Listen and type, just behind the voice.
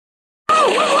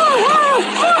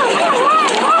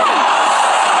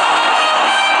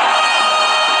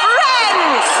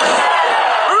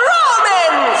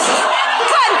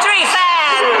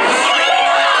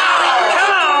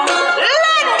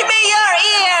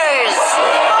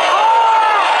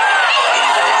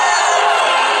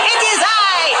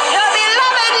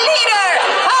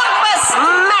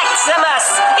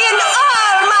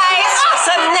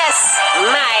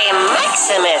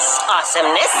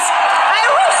awesomeness. I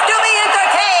wish to be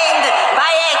entertained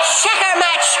by a checker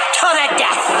match to the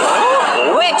death.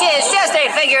 Which is just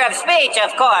a figure of speech,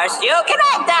 of course. You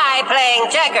cannot die playing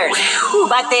checkers.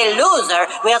 But the loser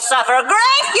will suffer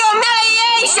great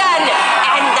humiliation.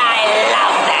 And I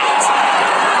love that.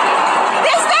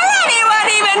 Is there anyone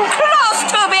even close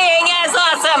to being as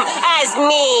awesome as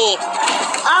me?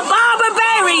 A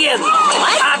barbarian!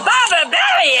 What? A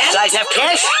barbarian? You guys have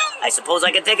cash? I suppose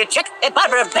I could take a check. A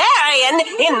barbarian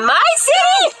in my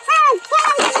city?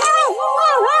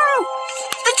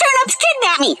 The turnips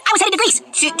kidnapped me. I was headed to Greece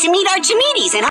to meet Archimedes and